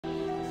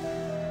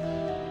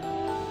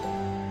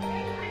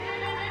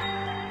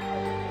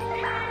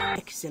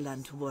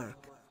Excellent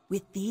work.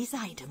 With these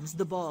items,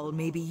 the ball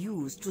may be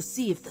used to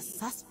see if the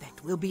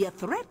suspect will be a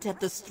threat at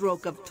the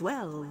stroke of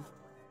 12.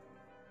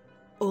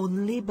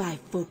 Only by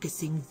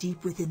focusing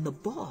deep within the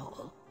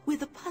ball will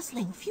the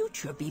puzzling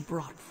future be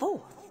brought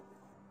forth.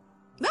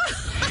 Not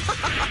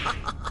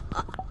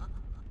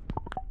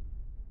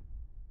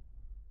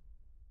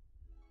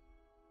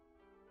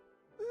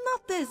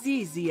as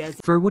easy as...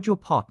 Throw what your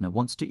partner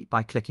wants to eat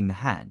by clicking the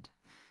hand,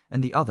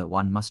 and the other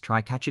one must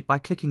try catch it by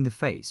clicking the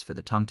face for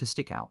the tongue to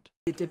stick out.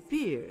 it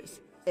appears,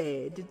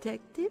 eh,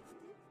 detective?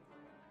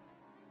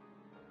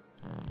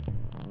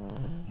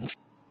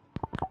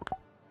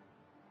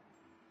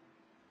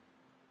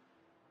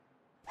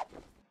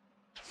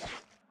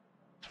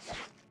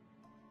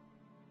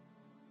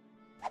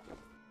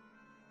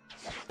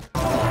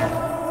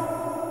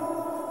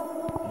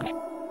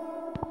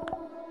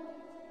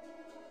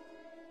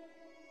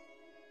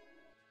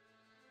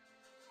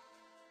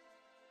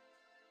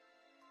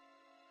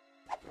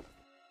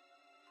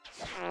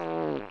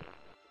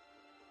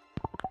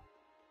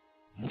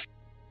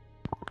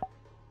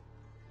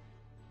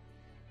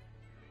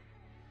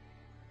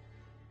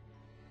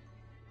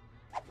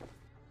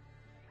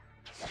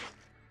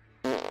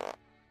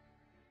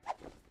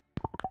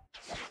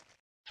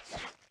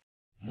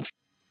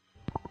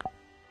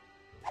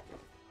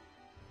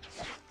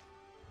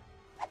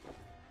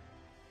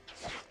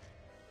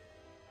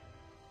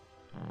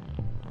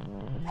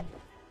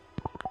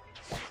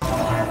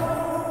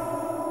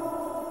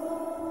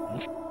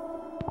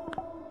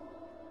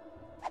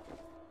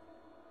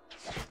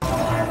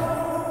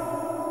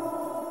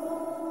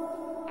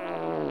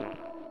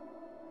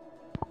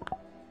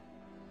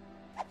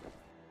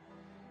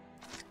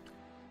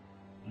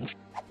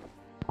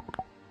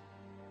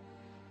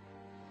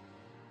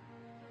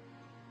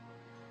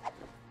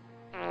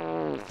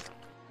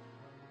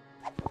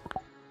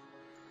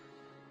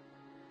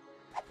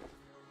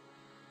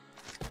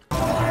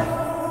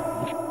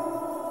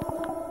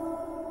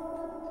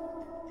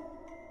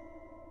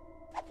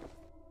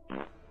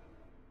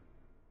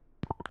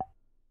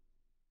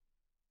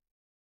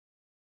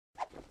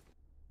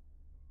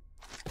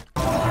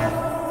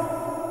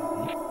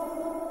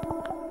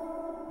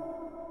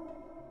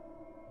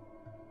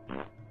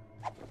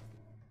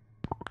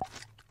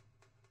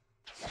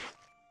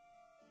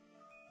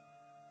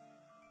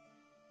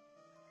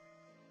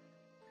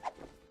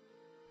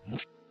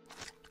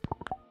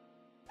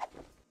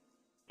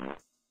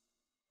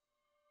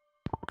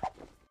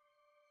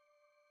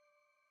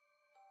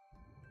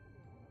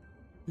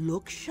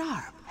 Look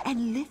sharp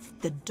and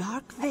lift the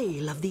dark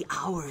veil of the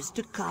hours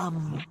to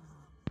come.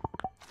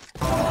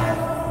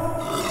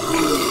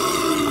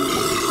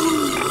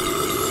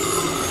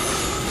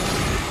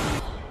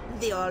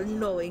 The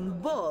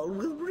all-knowing ball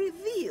will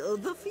reveal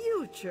the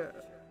future.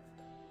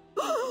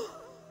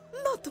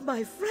 Not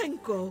my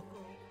Franco.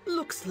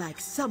 Looks like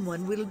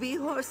someone will be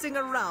horsing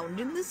around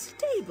in the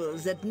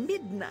stables at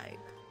midnight.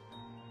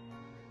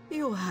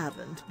 You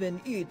haven't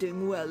been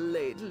eating well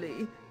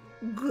lately.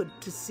 Good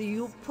to see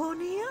you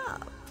pony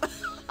up.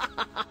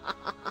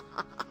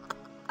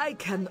 I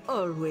can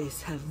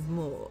always have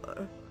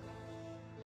more.